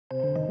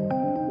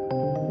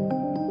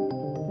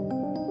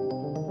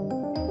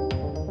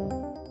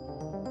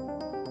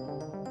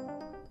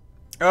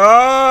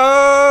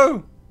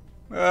Oh!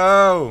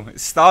 Oh! It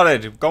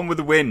started. Gone with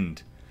the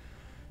Wind.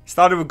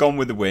 Started with Gone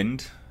with the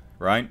Wind,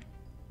 right?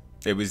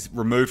 It was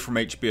removed from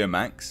HBO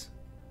Max.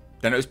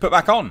 Then it was put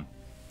back on.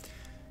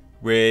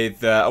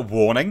 With a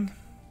warning.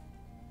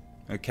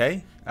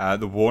 Okay.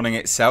 The warning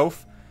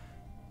itself.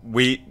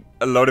 A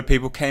lot of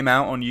people came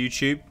out on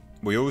YouTube.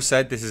 We all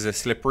said this is a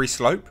slippery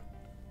slope.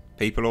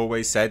 People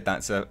always said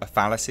that's a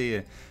fallacy,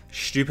 a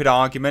stupid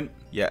argument,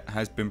 yet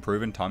has been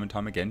proven time and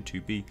time again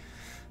to be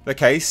the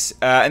case.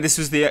 And this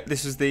was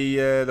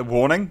the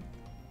warning.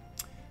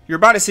 You're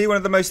about to see one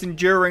of the most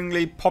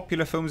enduringly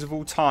popular films of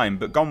all time,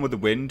 but Gone with the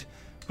Wind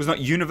was not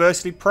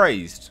universally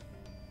praised.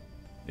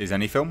 Is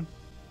any film?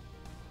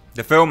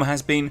 The film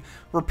has been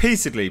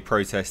repeatedly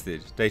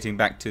protested, dating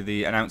back to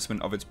the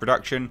announcement of its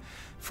production.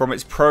 From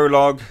its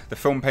prologue, the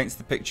film paints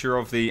the picture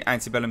of the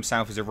antebellum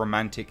South as a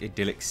romantic,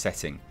 idyllic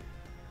setting.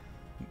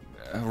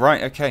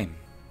 Right, okay.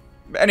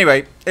 But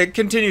anyway, it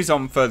continues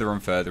on further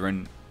and further,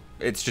 and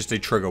it's just a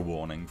trigger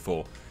warning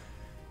for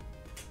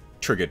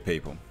triggered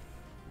people.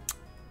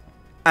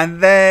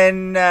 And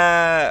then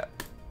that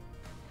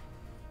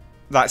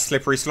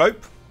slippery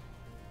slope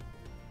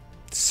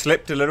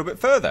slipped a little bit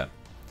further.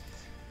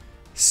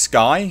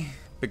 Sky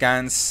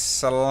began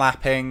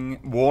slapping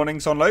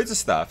warnings on loads of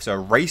stuff. So a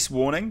race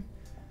warning.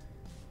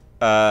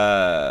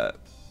 And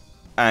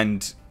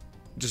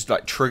just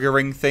like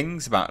triggering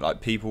things about like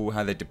people,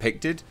 how they're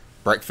depicted.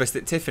 Breakfast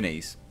at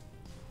Tiffany's.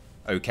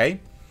 Okay.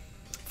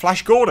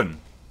 Flash Gordon.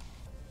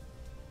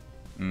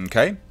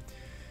 Okay.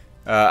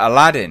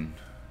 Aladdin.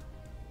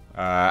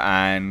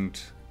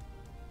 And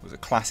was a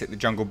classic, The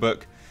Jungle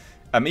Book.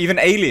 Even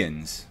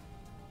Aliens.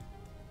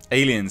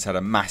 Aliens had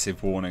a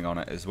massive warning on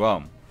it as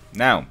well.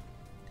 Now,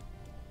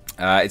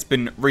 it's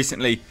been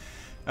recently,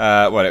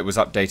 well, it was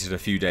updated a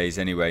few days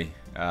anyway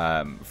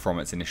from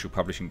its initial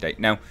publishing date.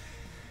 Now,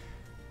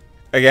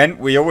 again,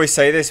 we always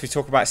say this. We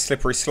talk about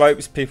slippery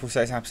slopes. People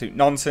say it's absolute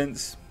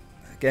nonsense.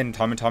 Again,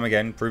 time and time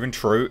again, proven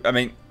true. I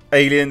mean,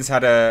 Aliens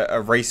had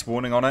a race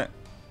warning on it.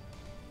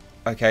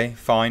 Okay,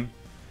 fine.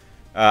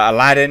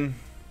 Aladdin,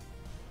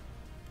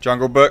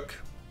 Jungle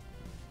Book.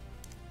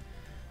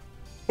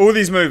 All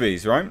these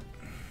movies, right?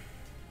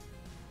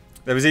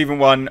 There was even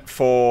one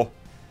for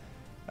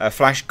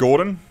Flash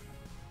Gordon.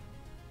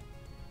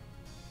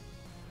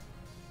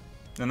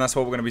 And that's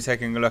what we're going to be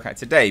taking a look at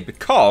today,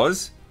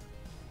 because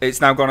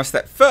it's now gone a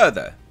step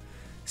further.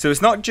 So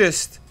it's not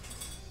just...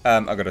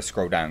 I've got to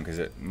scroll down because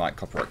it might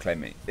copyright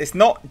claim me. It's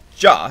not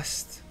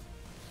just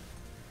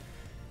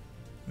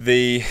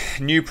the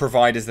new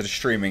providers that are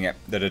streaming it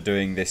that are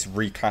doing this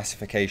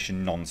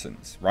reclassification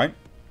nonsense, right?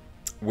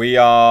 We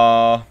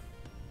are...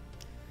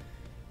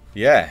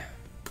 Yeah.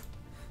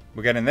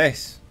 We're getting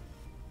this.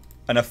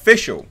 An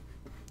official,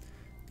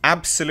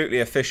 absolutely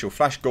official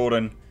Flash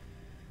Gordon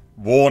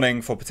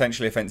warning for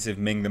potentially offensive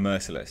Ming the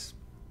Merciless.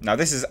 Now,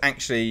 this is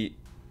actually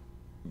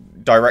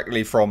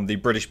directly from the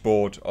British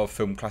Board of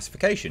Film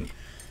Classification,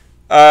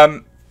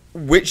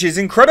 which is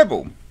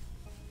incredible.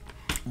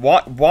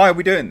 Why are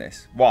we doing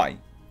this? Why?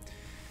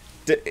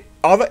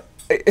 Are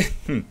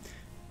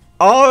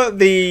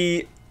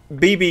the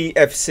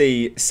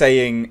BBFC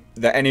saying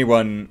that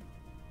anyone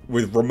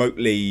with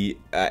remotely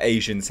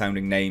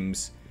Asian-sounding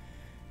names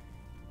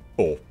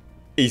or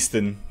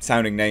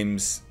Eastern-sounding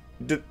names,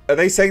 are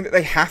they saying that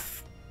they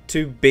have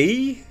to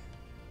be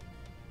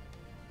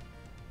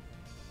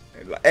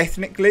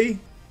ethnically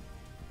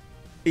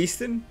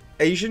Eastern,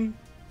 Asian?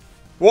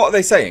 What are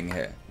they saying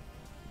here?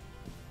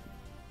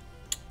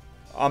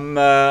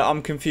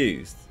 I'm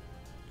confused.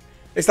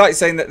 It's like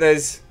saying that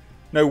there's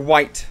no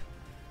white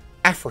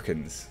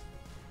Africans.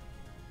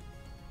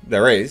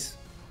 There is.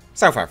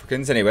 South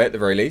Africans, anyway, at the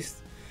very least.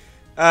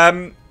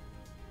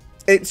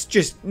 It's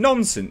just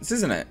nonsense,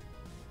 isn't it?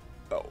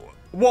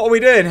 What are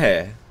we doing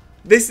here?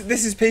 This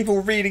is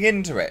people reading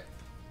into it.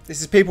 This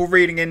is people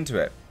reading into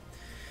it.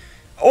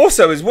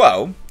 Also, as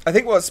well, I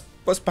think what's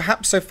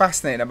perhaps so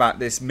fascinating about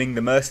this Ming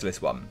the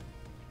Merciless one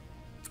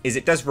is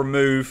it does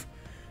remove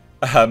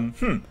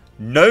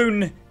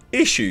known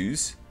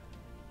issues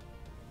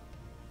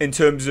in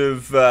terms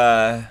of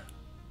I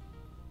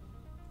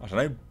don't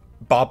know,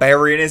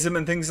 barbarianism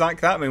and things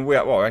like that. I mean, we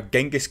had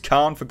Genghis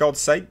Khan, for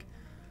God's sake.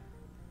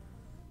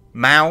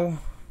 Mao.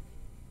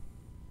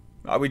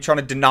 Are we trying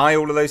to deny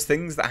all of those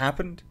things that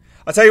happened?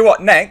 I'll tell you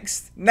what,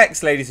 next,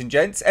 ladies and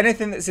gents,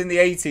 anything that's in the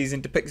 80s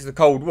and depicts the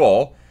Cold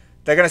War,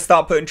 they're going to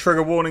start putting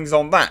trigger warnings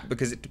on that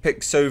because it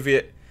depicts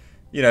Soviet,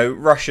 you know,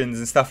 Russians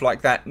and stuff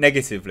like that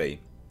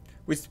negatively.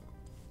 Which,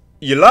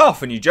 you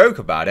laugh and you joke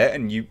about it,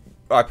 and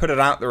I put it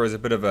out there as a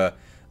bit of a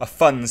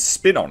fun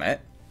spin on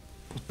it,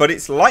 but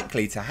it's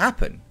likely to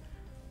happen.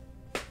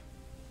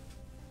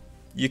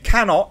 You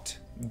cannot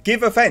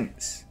give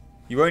offence.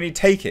 You only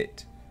take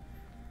it.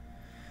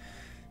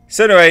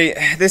 So anyway,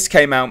 this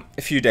came out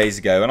a few days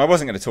ago, and I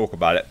wasn't going to talk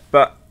about it,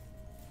 but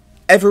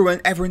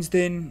everyone's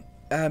doing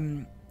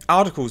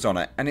articles on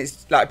it, and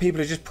it's like people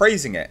are just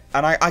praising it,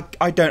 and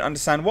I don't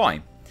understand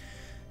why.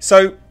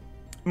 So,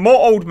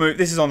 more old movies.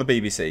 This is on the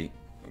BBC.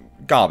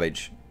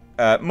 Garbage.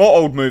 More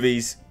old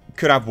movies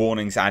could have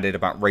warnings added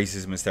about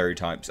racism and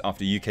stereotypes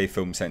after UK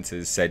film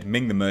censors said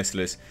Ming the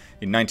Merciless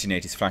in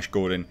 1980's Flash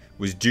Gordon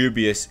was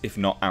dubious, if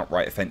not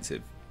outright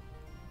offensive.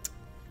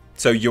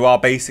 So you are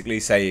basically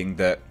saying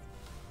that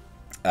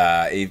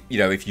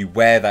if you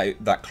wear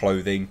that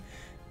clothing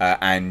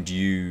and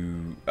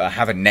you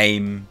have a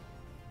name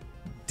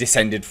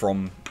descended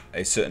from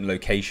a certain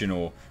location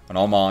or an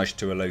homage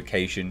to a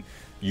location,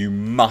 you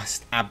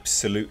must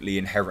absolutely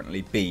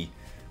inherently be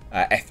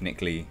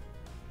ethnically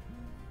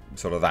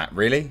sort of that.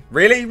 Really?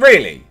 Really?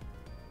 Really?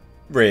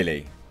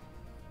 Really?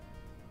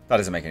 That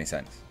doesn't make any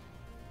sense.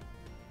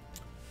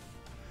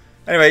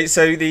 Anyway,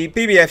 so the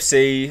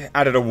BBFC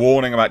added a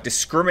warning about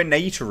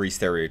discriminatory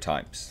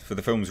stereotypes for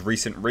the film's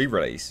recent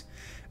re-release.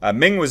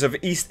 Ming was of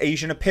East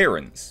Asian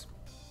appearance.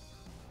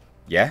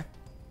 Yeah?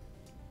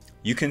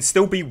 You can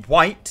still be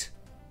white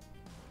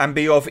and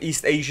be of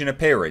East Asian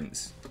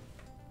appearance.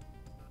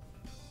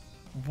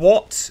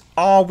 What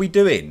are we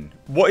doing?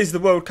 What is the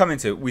world coming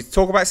to? We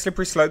talk about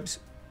slippery slopes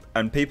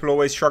and people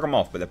always shrug them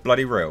off, but they're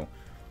bloody real.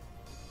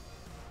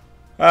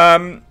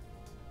 Yeah,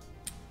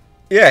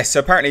 so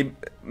apparently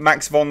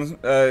Max von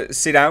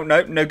Sydow,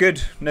 nope, no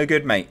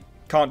good, mate.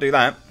 Can't do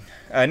that.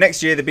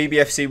 Next year, the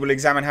BBFC will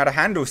examine how to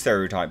handle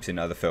stereotypes in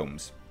other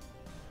films.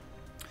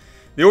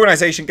 The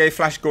organisation gave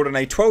Flash Gordon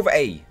a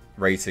 12A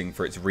rating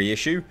for its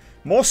reissue,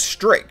 more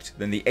strict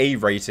than the A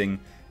rating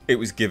it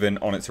was given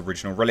on its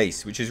original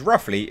release, which is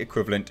roughly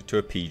equivalent to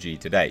a PG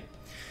today.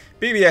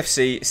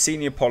 BBFC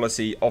Senior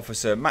Policy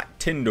Officer Matt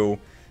Tyndall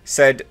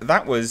said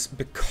that was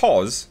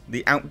because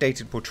the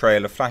outdated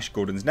portrayal of Flash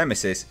Gordon's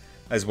nemesis,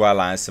 as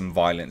well as some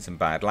violence and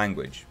bad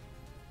language.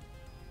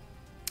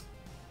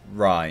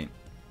 Right.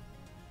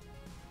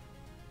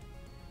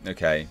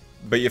 Okay.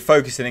 But you're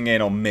focusing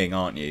in on Ming,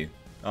 aren't you?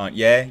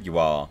 Yeah, you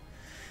are.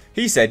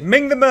 He said,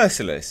 Ming the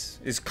Merciless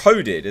is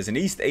coded as an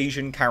East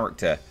Asian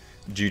character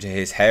due to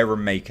his hair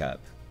and makeup,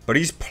 but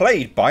he's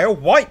played by a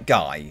white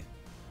guy.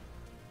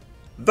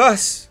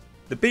 Thus,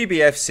 the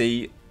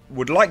BBFC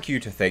would like you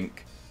to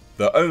think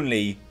that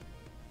only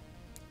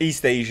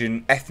East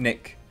Asian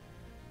ethnicities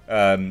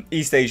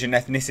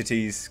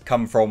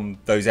come from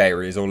those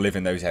areas or live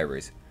in those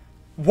areas.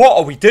 What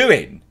are we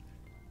doing?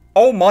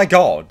 Oh my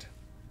god.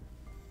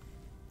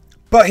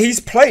 But he's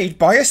played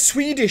by a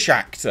Swedish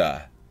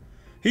actor.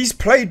 He's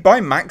played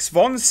by Max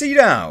von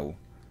Sydow,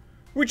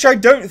 which I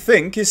don't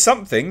think is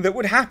something that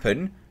would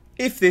happen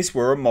if this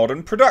were a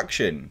modern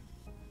production.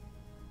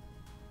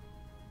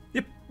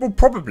 Yeah, well,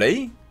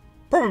 probably.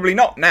 Probably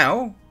not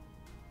now,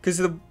 because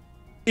the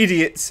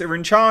idiots are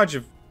in charge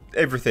of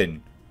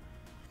everything.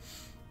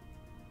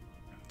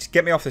 Just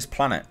get me off this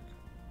planet.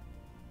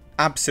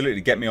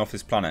 Absolutely get me off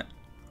this planet.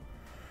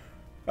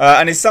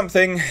 And it's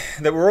something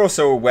that we're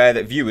also aware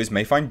that viewers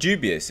may find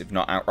dubious, if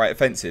not outright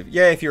offensive.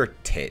 Yeah, if you're a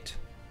tit.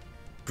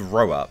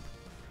 Grow up.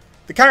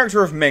 The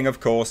character of Ming,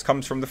 of course,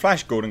 comes from the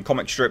Flash Gordon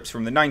comic strips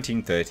from the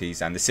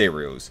 1930s and the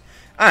serials.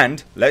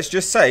 And, let's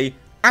just say,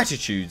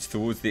 attitudes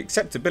towards the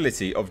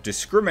acceptability of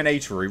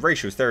discriminatory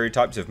racial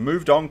stereotypes have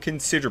moved on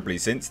considerably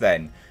since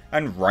then.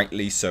 And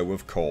rightly so,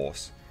 of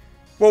course.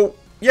 Well,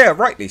 yeah,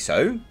 rightly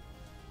so.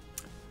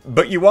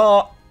 But you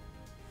are,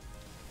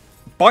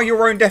 by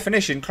your own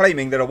definition,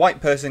 claiming that a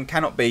white person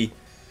cannot be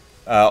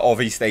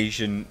of East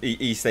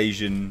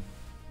Asian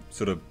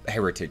sort of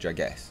heritage, I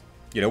guess.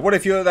 You know, what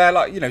if you're there,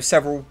 like, you know,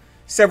 several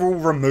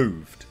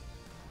removed?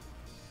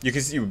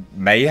 Because you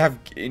may have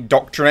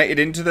indoctrinated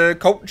into the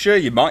culture.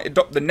 You might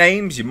adopt the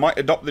names. You might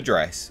adopt the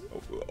dress.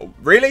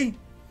 Really?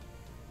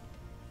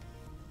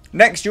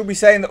 Next, you'll be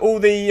saying that all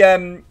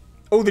the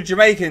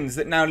Jamaicans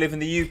that now live in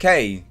the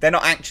UK, they're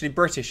not actually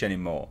British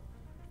anymore.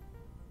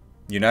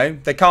 You know,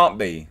 they can't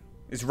be.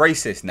 It's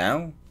racist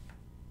now.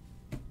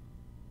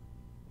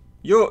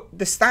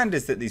 The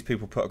standards that these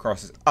people put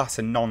across is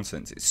utter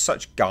nonsense. It's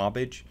such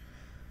garbage.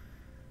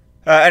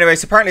 Anyway,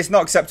 so apparently it's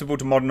not acceptable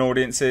to modern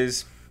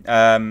audiences.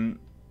 Speaking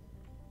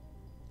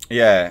on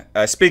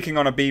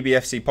a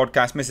BBFC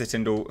podcast, Mr.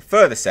 Tyndall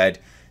further said,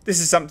 this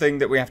is something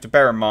that we have to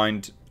bear in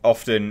mind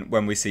often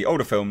when we see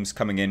older films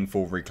coming in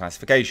for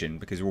reclassification,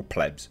 because we're all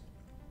plebs.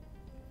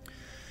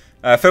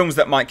 Films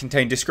that might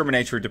contain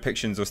discriminatory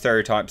depictions or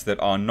stereotypes that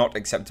are not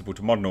acceptable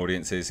to modern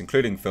audiences,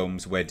 including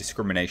films where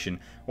discrimination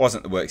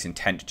wasn't the work's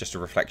intent, just a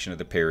reflection of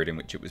the period in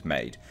which it was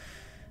made.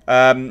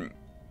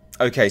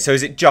 Okay, so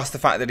is it just the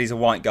fact that he's a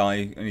white guy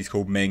and he's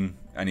called Ming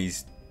and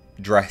he's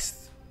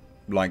dressed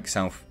like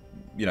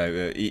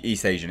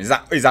East Asian? Is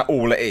that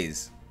all it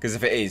is? Because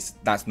if it is,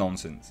 that's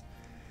nonsense.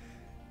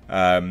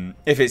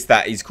 If it's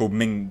that he's called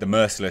Ming the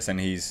Merciless and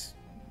he's,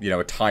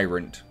 a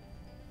tyrant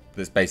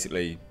that's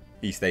basically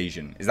East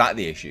Asian, is that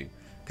the issue?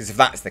 Because if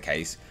that's the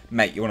case,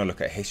 mate, you want to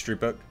look at a history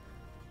book.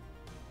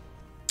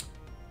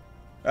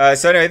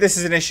 So anyway, this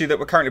is an issue that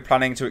we're currently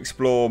planning to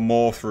explore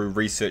more through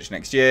research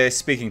next year,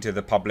 speaking to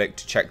the public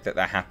to check that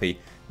they're happy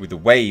with the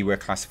way we're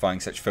classifying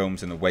such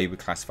films and the way we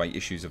classify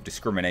issues of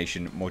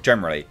discrimination more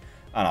generally.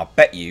 And I'll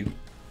bet you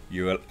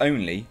will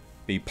only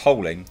be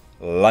polling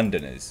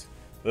Londoners.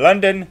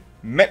 London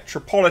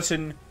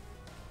Metropolitan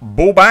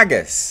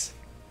Bullbaggers.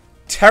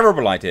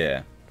 Terrible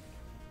idea.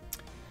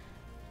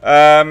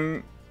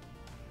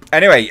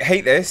 Anyway,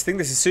 hate this. Think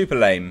this is super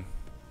lame.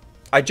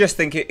 I just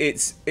think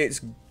it's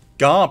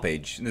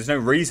garbage. And there's no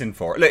reason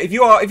for it. Look, if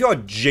you are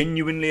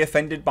genuinely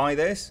offended by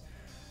this,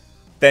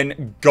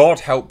 then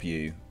God help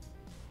you.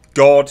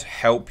 God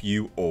help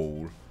you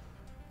all.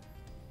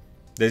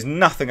 There's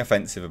nothing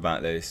offensive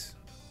about this.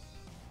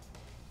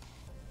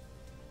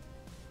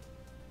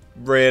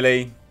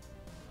 Really?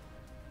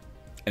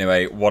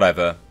 Anyway,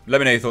 whatever. Let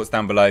me know your thoughts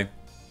down below.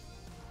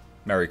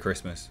 Merry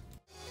Christmas.